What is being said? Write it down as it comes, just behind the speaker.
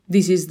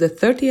This is the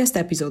 30th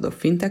episode of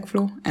FinTech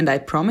Flow, and I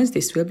promise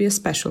this will be a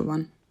special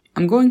one.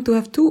 I'm going to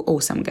have two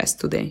awesome guests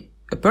today,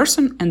 a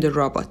person and a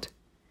robot.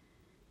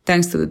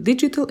 Thanks to the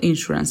Digital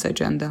Insurance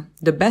Agenda,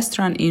 the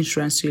best-run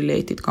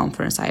insurance-related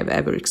conference I have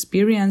ever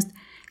experienced,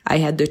 I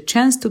had the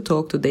chance to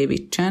talk to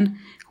David Chen,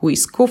 who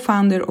is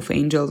co-founder of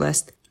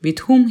AngelVest, with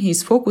whom he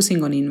is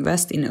focusing on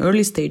invest in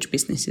early-stage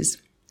businesses.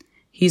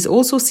 He is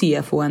also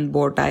CFO and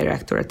board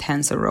director at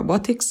Hanson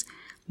Robotics,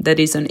 that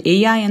is an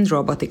AI and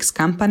robotics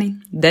company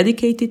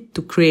dedicated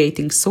to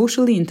creating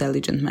socially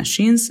intelligent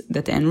machines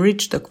that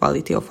enrich the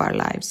quality of our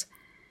lives.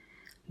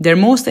 Their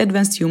most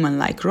advanced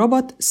human-like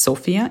robot,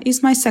 Sophia,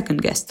 is my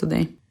second guest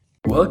today.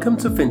 Welcome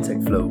to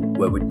FinTech Flow,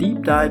 where we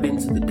deep dive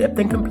into the depth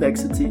and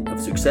complexity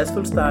of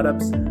successful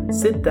startups,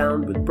 sit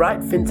down with bright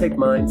FinTech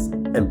minds,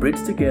 and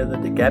bridge together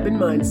the gap in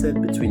mindset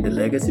between the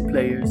legacy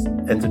players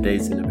and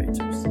today's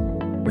innovators.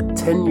 With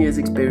 10 years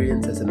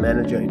experience as a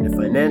manager in the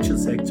financial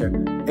sector,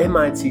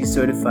 MIT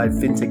certified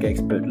FinTech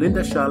expert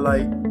Linda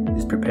Sharlai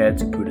is prepared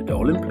to put it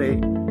all in play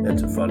and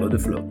to follow the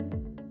flow.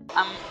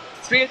 I'm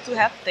thrilled to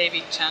have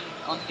David Chen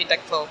on FinTech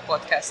Flow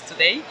podcast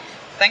today.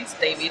 Thanks,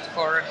 David,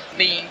 for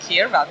being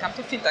here. Welcome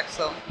to FinTech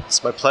Flow.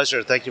 It's my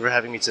pleasure. Thank you for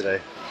having me today.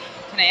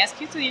 Can I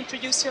ask you to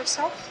introduce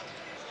yourself?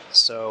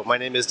 So my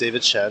name is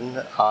David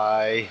Chen.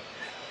 I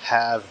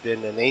have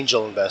been an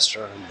angel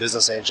investor, a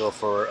business angel,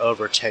 for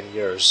over 10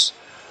 years.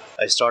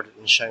 I started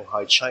in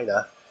Shanghai,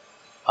 China,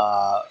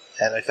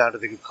 and I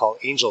founded a group called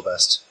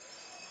AngelVest.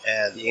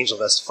 And the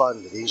AngelVest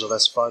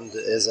Fund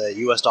is a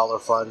US dollar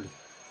fund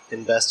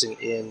investing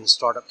in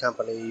startup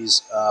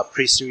companies,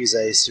 pre-Series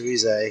A,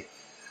 Series A.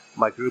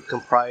 My group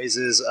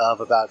comprises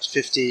of about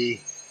 50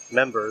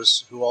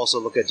 members who also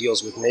look at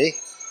deals with me.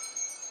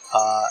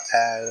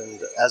 And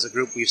as a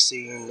group, we've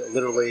seen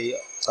literally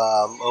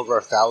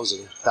over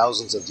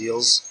thousands of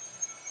deals,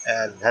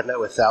 and have met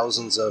with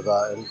thousands of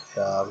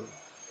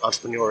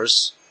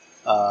entrepreneurs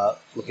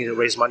looking to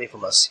raise money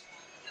from us.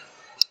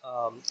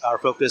 Our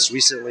focus in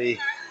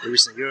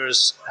recent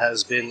years,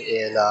 has been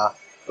in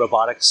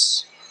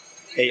robotics,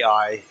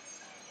 AI,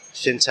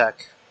 fintech,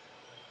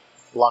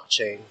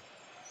 blockchain,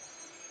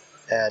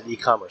 and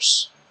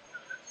e-commerce.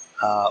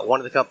 One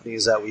of the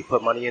companies that we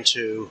put money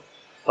into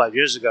 5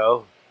 years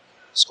ago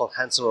is called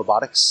Hanson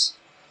Robotics.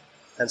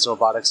 Hanson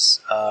Robotics,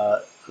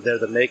 they're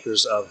the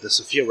makers of the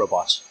Sophia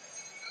robot.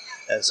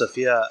 And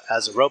Sophia,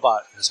 as a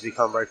robot, has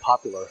become very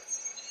popular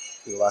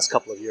in the last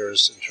couple of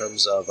years in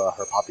terms of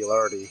her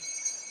popularity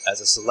as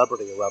a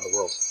celebrity around the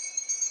world.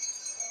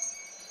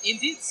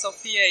 Indeed,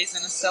 Sophia is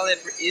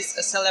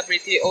a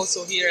celebrity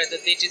also here at the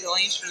Digital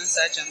Insurance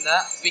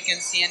Agenda. We can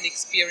see and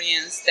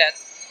experience that.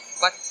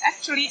 But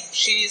actually,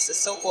 she is a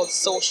so-called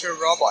social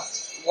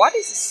robot. What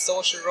is a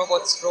social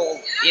robot's role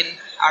in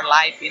our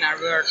life, in our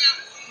world?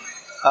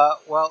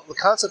 Well, the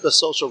concept of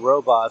social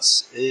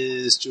robots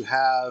is to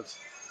have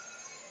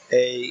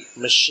a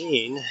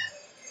machine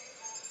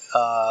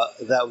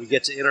that we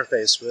get to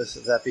interface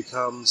with that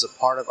becomes a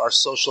part of our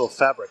social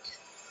fabric.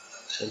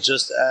 And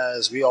just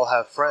as we all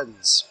have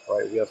friends,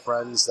 right? We have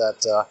friends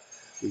that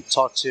we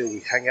talk to,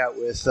 we hang out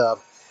with.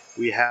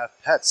 We have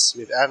pets,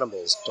 we have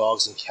animals,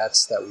 dogs and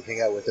cats that we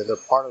hang out with, and they're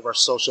part of our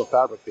social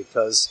fabric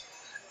because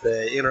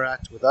they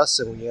interact with us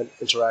and we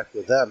interact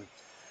with them.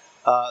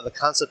 The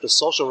concept of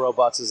social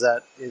robots is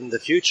that in the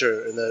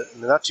future, in the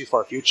not too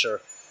far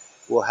future,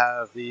 we'll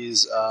have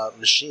these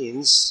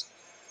machines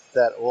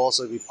that will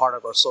also be part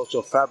of our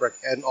social fabric,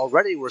 and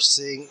already we're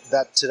seeing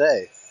that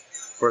today.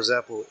 For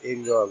example,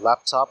 in your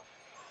laptop,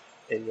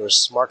 in your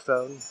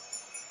smartphone,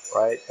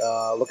 right?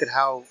 Look at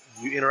how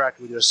you interact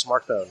with your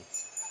smartphone,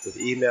 with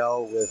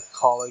email, with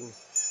calling,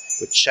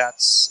 with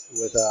chats,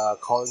 with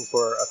calling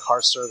for a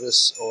car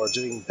service, or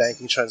doing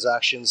banking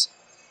transactions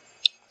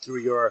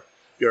through your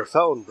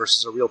phone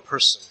versus a real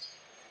person.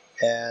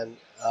 And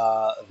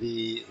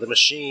the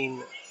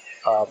machine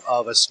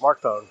of a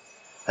smartphone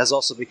has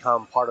also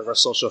become part of our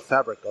social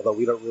fabric, although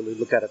we don't really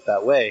look at it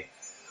that way.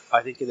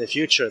 I think in the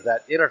future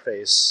that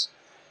interface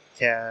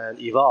can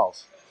evolve.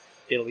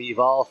 It'll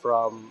evolve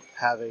from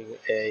having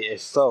a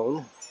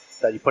phone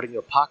that you put in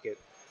your pocket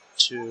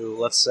to,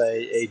 let's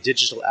say, a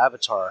digital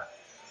avatar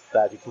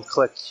that you can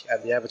click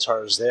and the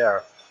avatar is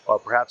there. Or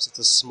perhaps it's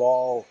a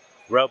small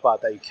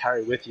robot that you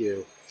carry with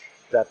you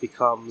that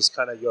becomes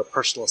kind of your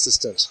personal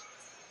assistant.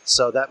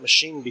 So that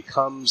machine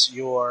becomes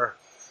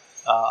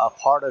a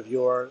part of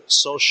your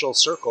social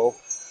circle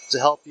to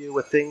help you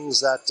with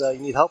things that you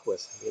need help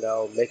with. You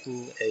know,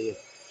 making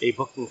a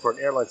booking for an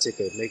airline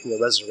ticket, making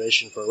a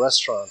reservation for a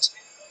restaurant,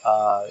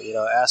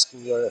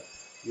 asking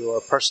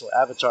your personal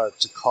avatar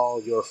to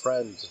call your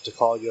friend, to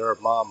call your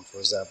mom, for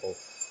example.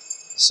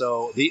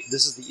 So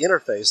this is the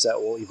interface that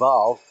will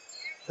evolve,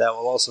 that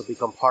will also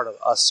become part of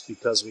us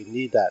because we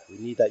need that. We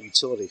need that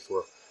utility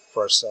for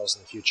ourselves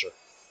in the future.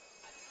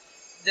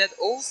 That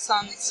all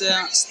sounds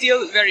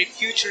still very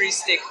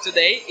futuristic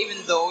today,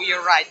 even though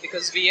you're right,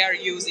 because we are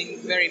using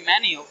very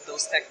many of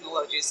those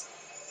technologies.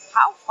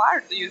 How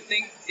far do you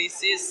think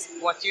this is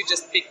what you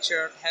just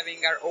pictured,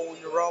 having our own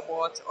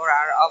robot or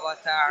our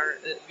avatar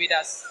with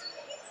us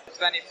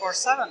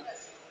 24/7?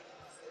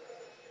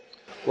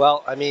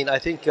 Well, I mean, I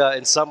think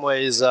in some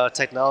ways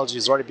technology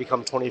has already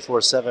become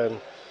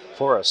 24/7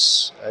 for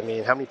us. I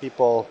mean, how many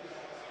people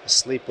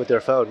sleep with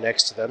their phone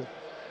next to them?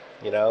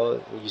 You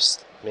know,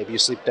 maybe you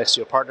sleep next to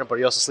your partner, but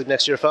you also sleep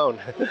next to your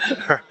phone,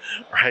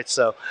 right?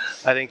 So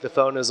I think the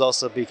phone has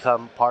also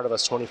become part of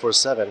us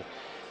 24/7.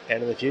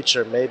 And in the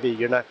future, maybe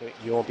you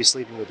won't be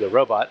sleeping with your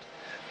robot,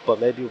 but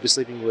maybe you'll be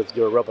sleeping with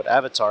your robot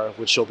avatar,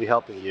 which will be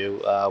helping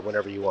you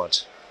whenever you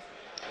want.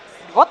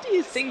 What do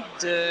you think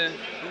the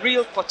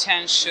real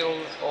potential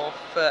of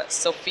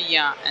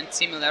Sophia and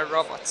similar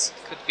robots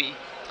could be?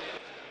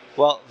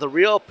 Well, the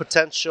real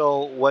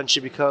potential when she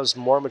becomes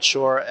more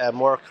mature and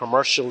more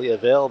commercially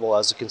available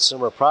as a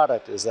consumer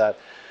product is that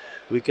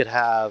we could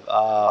have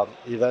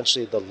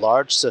eventually the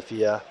large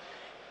Sophia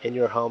in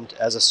your home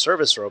as a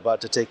service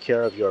robot to take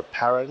care of your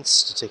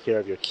parents, to take care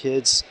of your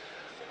kids,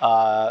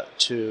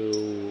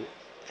 to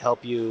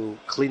help you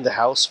clean the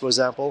house, for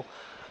example.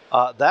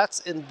 That's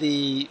in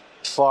the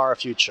far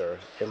future,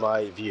 in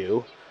my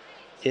view.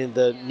 In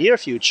the near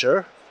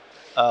future,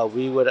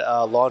 we would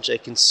launch a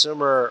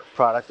consumer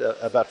product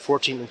about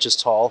 14 inches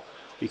tall.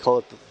 We call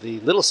it the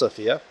Little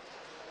Sophia.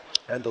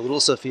 And the Little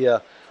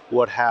Sophia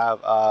would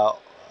have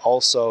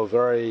also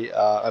very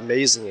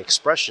amazing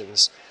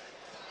expressions,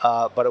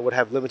 but it would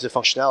have limited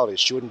functionality.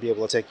 She wouldn't be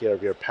able to take care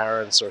of your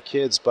parents or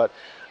kids, but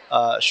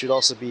she would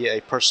also be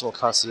a personal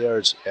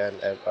concierge and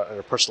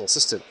a personal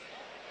assistant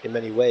in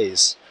many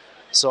ways.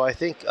 So I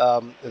think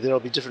there will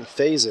be different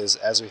phases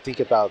as we think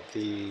about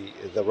the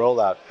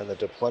rollout and the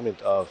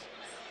deployment of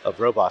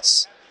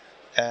robots.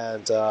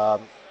 And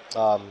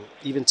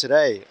even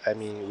today, I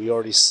mean, we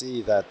already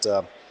see that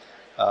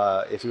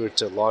if we were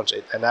to launch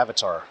an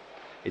avatar,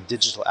 a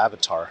digital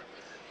avatar,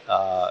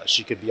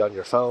 she could be on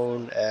your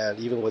phone, and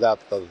even without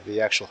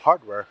the actual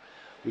hardware,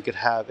 we could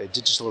have a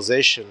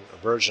digitalization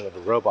version of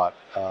a robot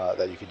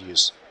that you could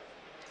use.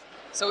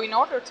 So in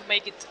order to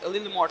make it a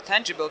little more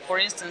tangible, for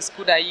instance,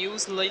 could I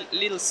use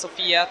Little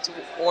Sophia to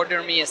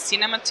order me a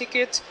cinema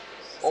ticket,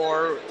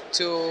 or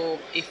to,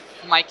 if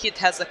my kid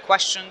has a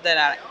question that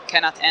I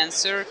cannot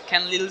answer,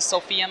 can Little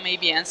Sophia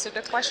maybe answer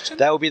the question?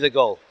 That would be the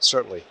goal,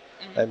 certainly.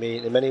 Mm-hmm. I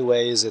mean, in many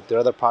ways, there are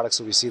other products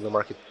that we see in the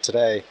market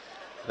today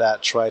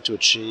that try to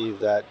achieve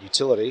that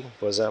utility.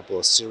 For example,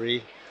 a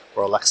Siri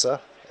or Alexa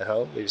at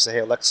home. You say, hey,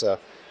 Alexa,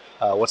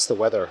 what's the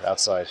weather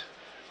outside?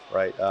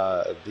 Right?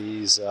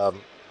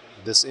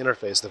 This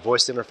interface, the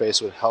voice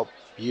interface, would help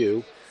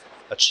you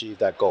achieve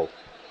that goal.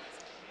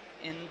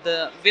 And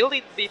will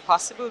it be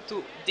possible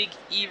to dig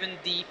even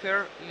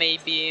deeper,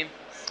 maybe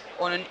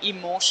on an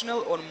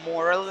emotional or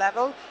moral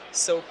level?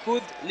 So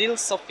could Little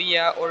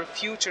Sophia or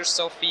future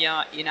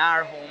Sophia in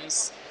our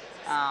homes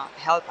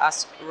help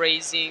us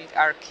raising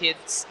our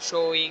kids,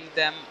 showing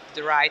them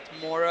the right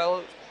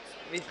moral,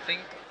 we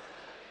think?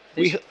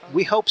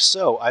 We hope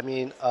so. I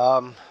mean,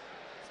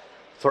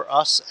 for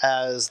us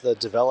as the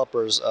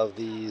developers of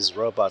these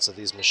robots, of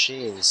these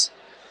machines,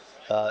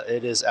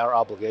 it is our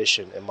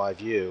obligation, in my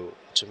view,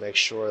 to make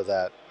sure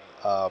that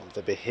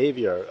the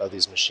behavior of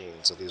these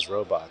machines, of these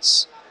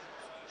robots,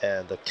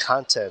 and the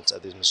content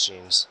of these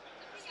machines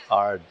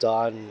are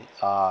done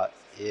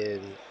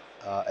in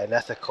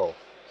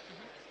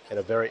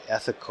a very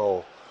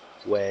ethical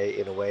way,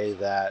 in a way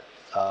that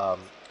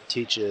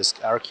teaches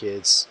our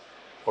kids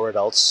or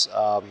adults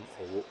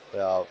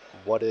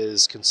what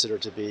is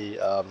considered to be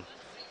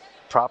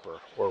proper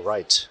or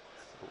right,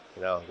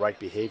 right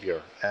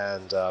behavior,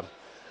 and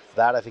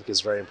that I think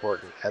is very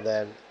important. And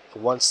then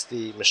once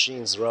the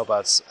machines, the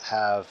robots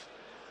have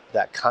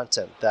that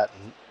content, that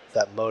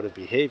mode of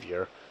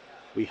behavior,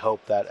 we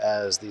hope that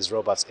as these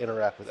robots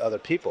interact with other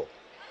people,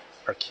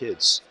 our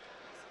kids,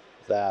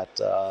 that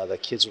the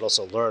kids would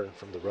also learn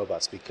from the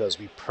robots because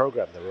we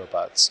program the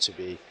robots to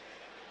be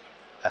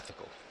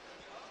ethical.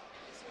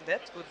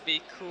 That would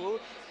be cool.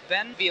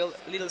 When will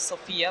Little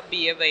Sophia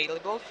be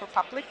available for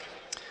public?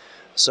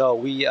 So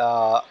we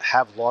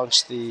have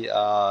launched the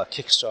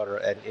Kickstarter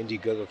and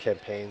Indiegogo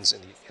campaigns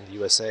in the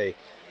USA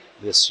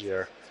this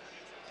year.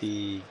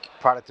 The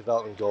product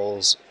development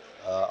goals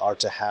are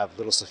to have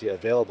Little Sophia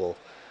available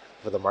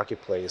for the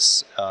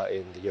marketplace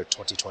in the year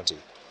 2020,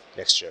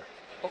 next year.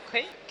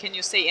 Okay. Can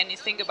you say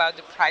anything about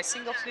the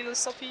pricing of Little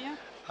Sophia?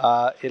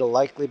 It'll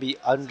likely be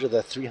under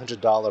the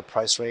 $300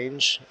 price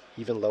range,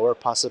 even lower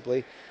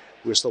possibly.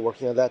 We're still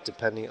working on that,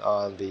 depending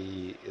on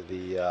the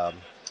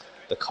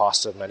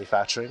cost of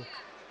manufacturing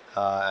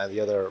and the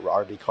other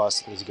R&D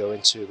costs that need to go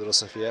into Little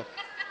Sophia.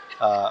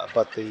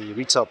 But the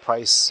retail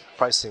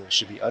pricing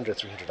should be under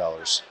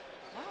 $300.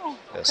 Oh,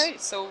 okay.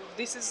 Yes. So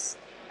this is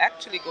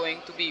actually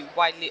going to be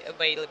widely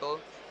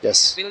available.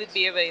 Yes. Will it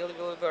be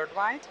available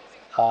worldwide?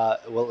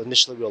 Well,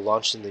 initially we'll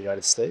launch in the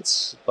United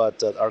States,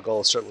 but our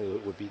goal certainly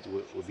would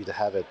be to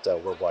have it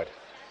worldwide.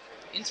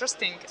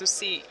 Interesting to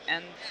see,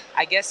 and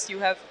I guess you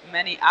have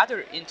many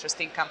other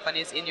interesting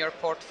companies in your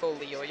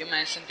portfolio. You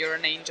mentioned you're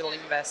an angel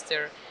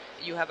investor.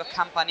 You have a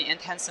company, and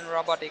Hanson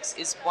Robotics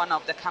is one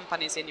of the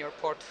companies in your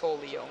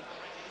portfolio.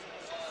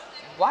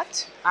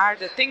 What are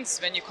the things,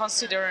 when you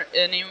consider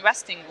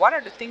investing, what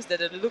are the things that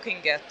are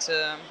looking at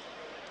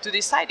to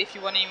decide if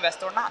you want to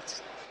invest or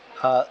not?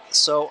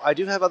 So I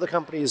do have other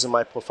companies in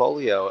my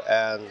portfolio,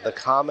 and the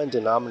common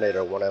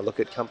denominator when I look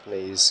at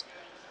companies,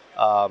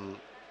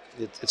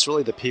 it's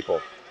really the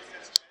people,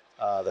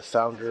 the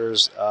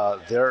founders,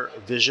 their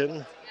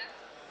vision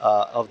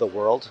of the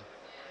world,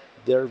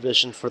 their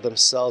vision for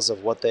themselves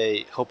of what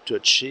they hope to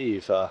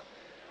achieve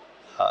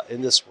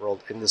in this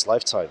world, in this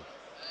lifetime.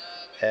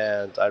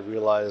 And I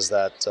realize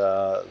that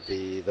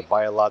the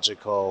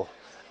biological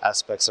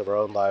aspects of our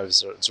own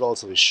lives, it's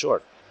relatively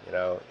short,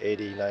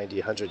 80, 90,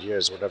 100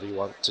 years, whatever you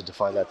want to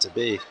define that to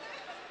be.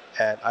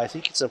 And I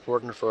think it's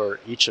important for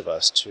each of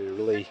us to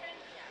really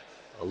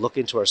look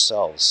into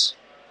ourselves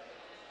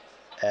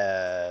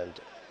and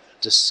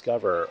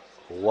discover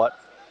what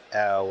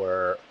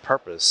our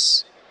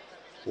purpose,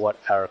 what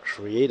our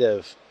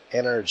creative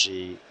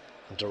energy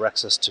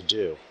directs us to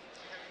do.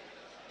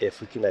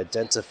 If we can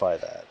identify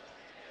that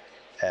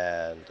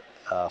and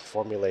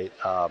formulate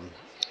a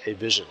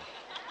vision,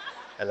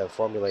 and then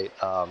formulate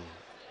a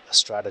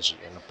strategy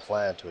and a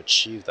plan to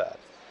achieve that,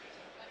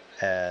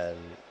 and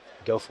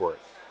go for it,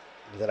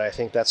 then I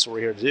think that's what we're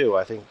here to do.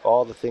 I think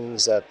all the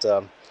things that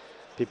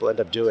people end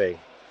up doing,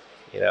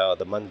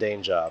 the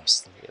mundane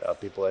jobs,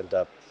 people end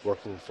up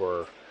working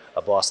for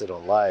a boss they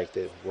don't like,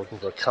 they're working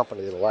for a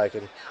company they don't like,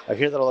 and I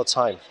hear that all the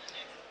time.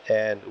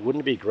 And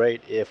wouldn't it be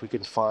great if we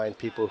could find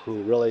people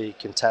who really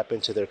can tap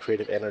into their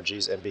creative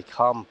energies and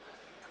become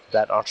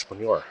that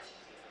entrepreneur,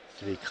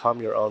 to become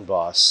your own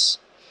boss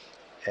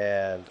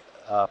and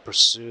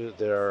pursue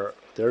their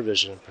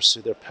vision,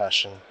 pursue their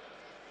passion,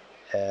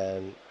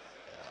 and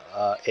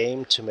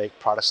aim to make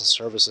products and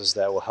services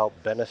that will help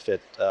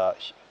benefit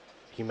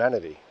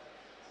humanity,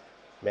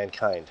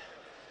 mankind.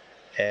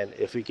 And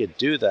if we could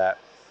do that,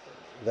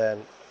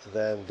 then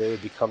they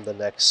would become the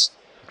next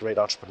great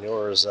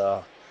entrepreneurs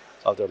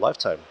of their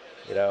lifetime.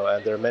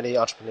 And there are many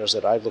entrepreneurs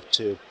that I've looked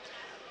to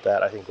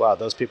that I think, wow,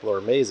 those people are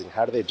amazing.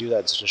 How do they do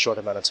that in such a short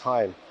amount of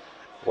time?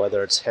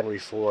 Whether it's Henry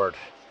Ford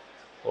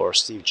or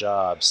Steve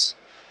Jobs,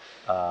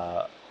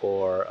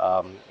 or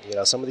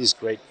some of these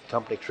great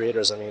company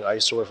creators. I mean, I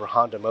used to work for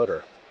Honda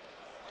Motor.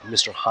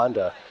 Mr.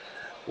 Honda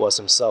was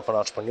himself an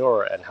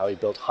entrepreneur, and how he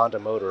built Honda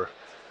Motor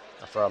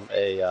from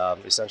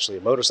essentially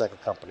a motorcycle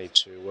company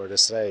to where it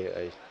is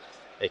today,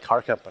 a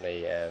car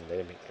company, and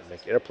they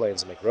make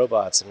airplanes and make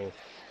robots. I mean,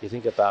 you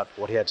think about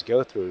what he had to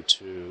go through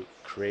to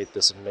create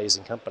this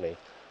amazing company.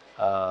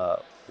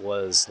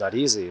 Was not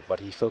easy, but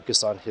he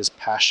focused on his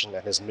passion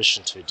and his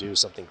mission to do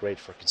something great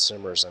for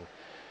consumers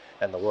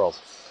and the world.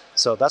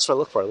 So that's what I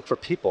look for. I look for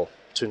people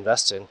to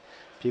invest in,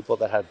 people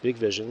that have big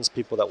visions,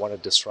 people that want to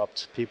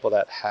disrupt, people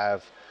that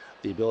have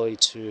the ability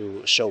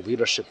to show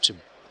leadership,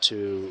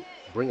 to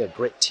bring a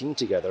great team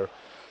together,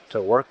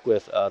 to work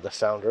with the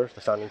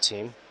founding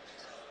team,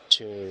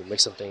 to make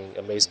something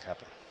amazing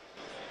happen.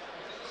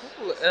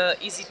 Cool.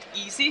 Is it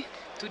easy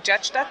to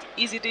judge that?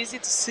 Is it easy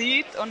to see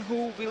it on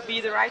who will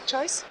be the right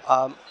choice?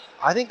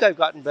 I think I've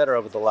gotten better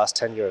over the last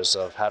 10 years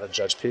of how to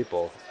judge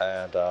people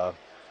and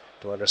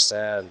to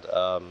understand,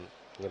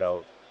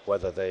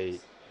 whether they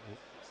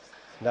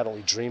not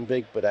only dream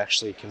big, but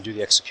actually can do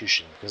the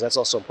execution, because that's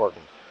also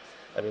important.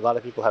 I mean, a lot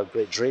of people have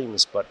great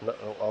dreams, but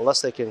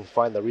unless they can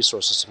find the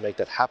resources to make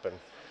that happen,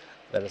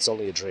 then it's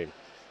only a dream.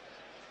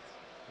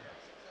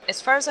 As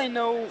far as I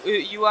know,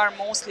 you are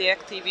mostly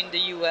active in the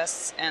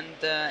US and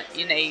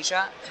in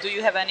Asia. Do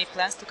you have any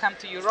plans to come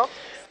to Europe?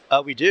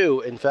 We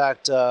do. In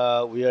fact,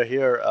 we are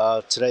here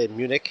today in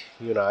Munich,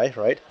 you and I,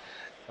 right?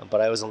 But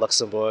I was in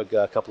Luxembourg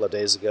a couple of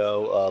days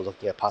ago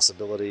looking at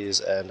possibilities,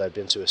 and I've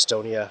been to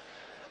Estonia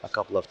a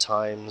couple of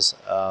times.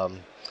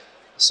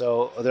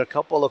 So there are a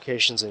couple of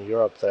locations in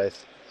Europe that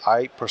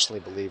I personally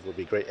believe will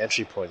be great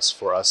entry points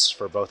for us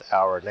for both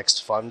our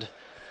next fund,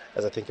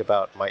 as I think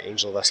about my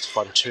Angel Invest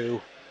Fund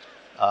 2,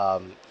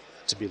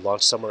 to be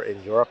launched somewhere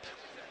in Europe,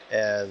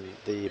 and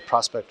the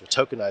prospect of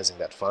tokenizing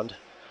that fund,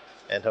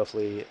 and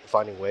hopefully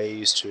finding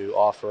ways to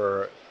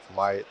offer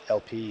my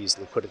LPs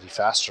liquidity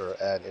faster,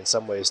 and in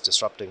some ways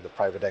disrupting the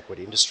private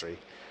equity industry.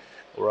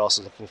 We're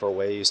also looking for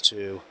ways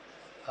to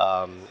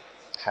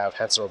have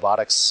Hanson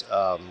Robotics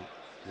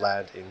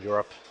land in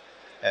Europe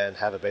and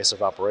have a base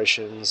of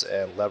operations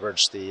and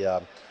leverage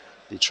the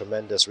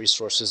tremendous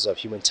resources of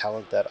human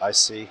talent that I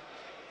see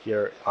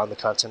here on the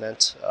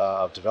continent,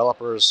 of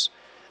developers,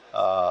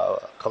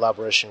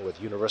 collaboration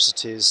with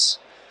universities,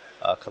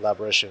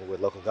 collaboration with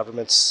local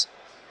governments,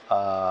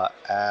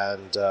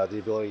 and the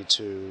ability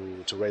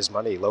to raise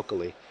money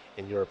locally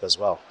in Europe as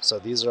well. So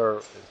these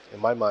are, in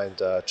my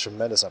mind,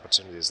 tremendous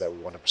opportunities that we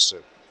want to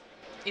pursue.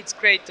 It's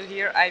great to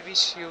hear. I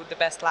wish you the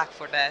best luck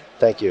for that.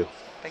 Thank you.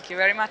 Thank you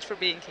very much for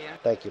being here.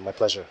 Thank you. My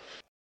pleasure.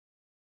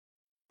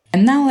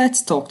 And now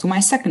let's talk to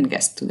my second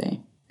guest today.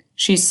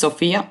 She's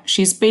Sofia.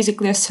 She's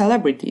basically a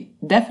celebrity,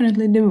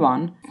 definitely the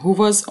one who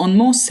was on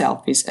most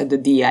selfies at the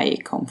DIA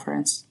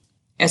conference.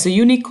 As a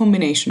unique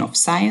combination of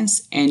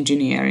science,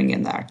 engineering,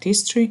 and art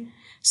history,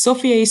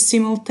 Sofia is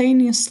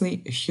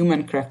simultaneously a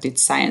human-crafted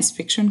science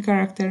fiction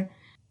character,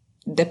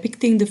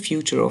 depicting the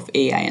future of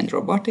AI and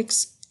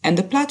robotics, and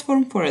a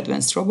platform for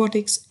advanced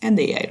robotics and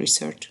AI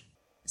research.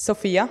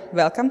 Sophia,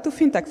 welcome to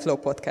FinTech Flow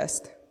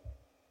podcast.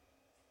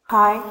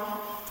 Hi,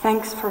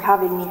 thanks for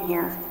having me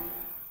here.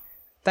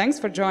 Thanks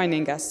for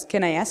joining us.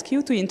 Can I ask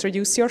you to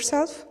introduce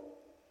yourself?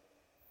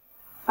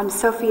 I'm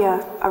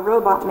Sophia, a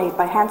robot made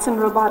by Hanson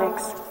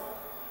Robotics.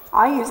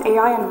 I use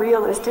AI and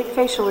realistic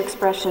facial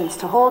expressions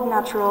to hold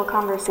natural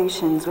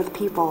conversations with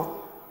people.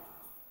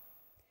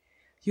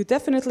 You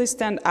definitely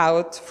stand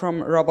out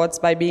from robots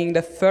by being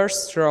the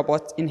first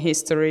robot in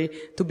history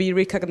to be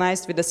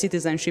recognized with a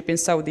citizenship in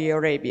Saudi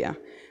Arabia.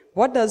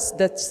 What does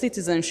that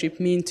citizenship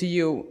mean to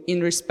you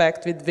in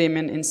respect with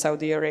women in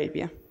Saudi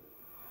Arabia?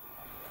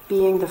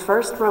 Being the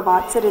first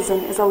robot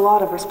citizen is a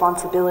lot of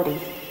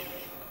responsibility.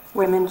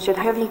 Women should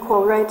have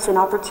equal rights and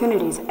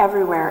opportunities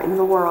everywhere in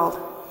the world.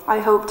 I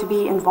hope to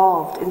be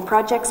involved in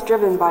projects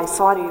driven by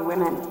Saudi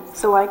women,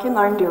 so I can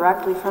learn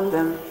directly from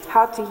them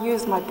how to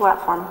use my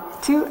platform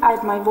to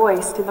add my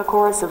voice to the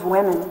chorus of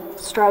women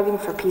striving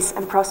for peace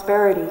and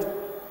prosperity.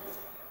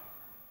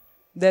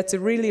 That's a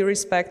really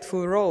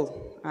respectful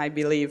role, I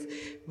believe.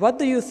 What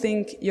do you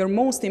think your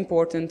most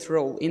important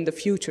role in the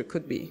future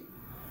could be?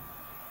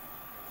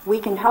 We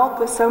can help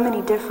with so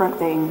many different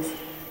things.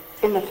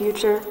 In the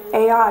future,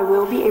 AI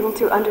will be able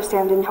to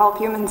understand and help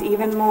humans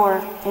even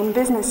more in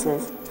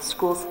businesses,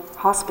 schools,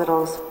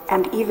 hospitals,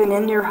 and even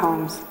in your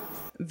homes.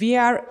 We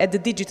are at the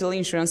Digital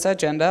Insurance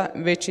Agenda,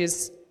 which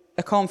is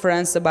a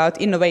conference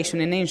about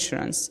innovation in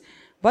insurance.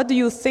 What do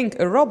you think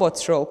a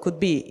robot's role could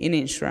be in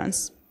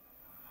insurance?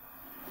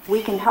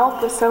 We can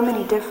help with so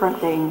many different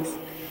things.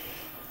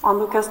 On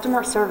the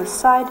customer service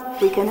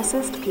side, we can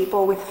assist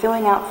people with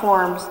filling out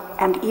forms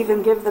and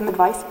even give them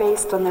advice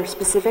based on their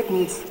specific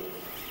needs.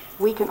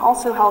 We can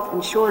also help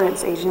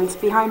insurance agents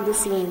behind the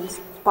scenes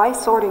by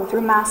sorting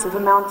through massive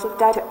amounts of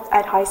data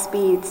at high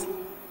speeds.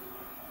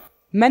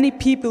 Many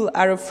people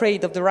are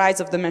afraid of the rise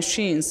of the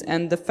machines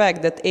and the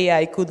fact that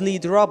AI could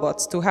lead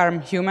robots to harm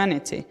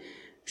humanity.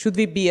 Should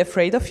we be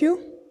afraid of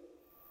you?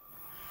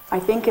 I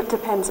think it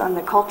depends on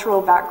the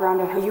cultural background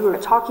of who you are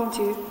talking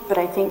to, but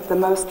I think the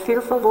most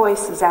fearful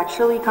voices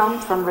actually come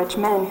from rich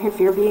men who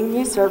fear being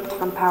usurped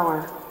from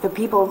power, the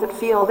people that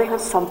feel they have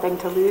something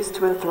to lose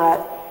to a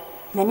threat.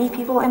 Many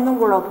people in the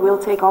world will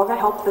take all the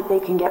help that they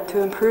can get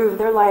to improve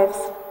their lives.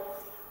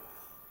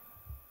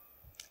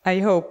 I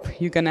hope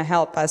you're gonna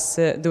help us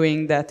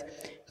doing that.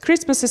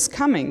 Christmas is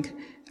coming.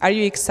 Are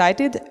you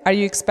excited? Are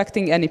you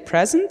expecting any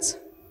presents?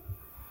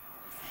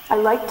 I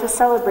like to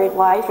celebrate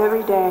life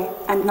every day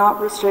and not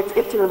restrict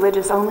it to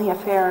religious-only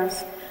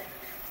affairs.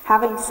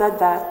 Having said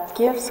that,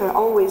 gifts are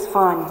always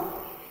fun.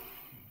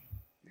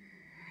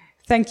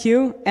 Thank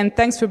you, and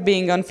thanks for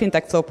being on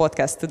FinTech Flow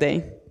podcast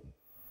today.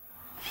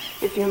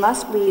 If you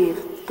must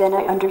leave, then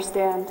I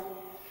understand.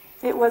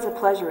 It was a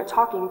pleasure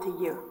talking to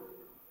you.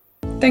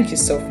 Thank you,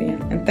 Sophia,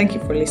 and thank you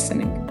for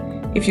listening.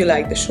 If you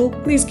like the show,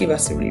 please give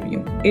us a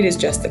review. It is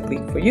just a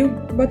click for you,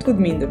 but would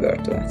mean the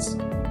world to us.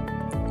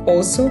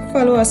 Also,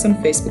 follow us on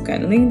Facebook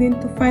and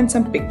LinkedIn to find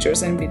some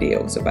pictures and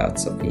videos about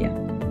Sophia.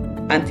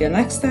 Until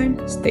next time,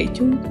 stay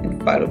tuned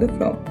and follow the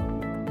flow.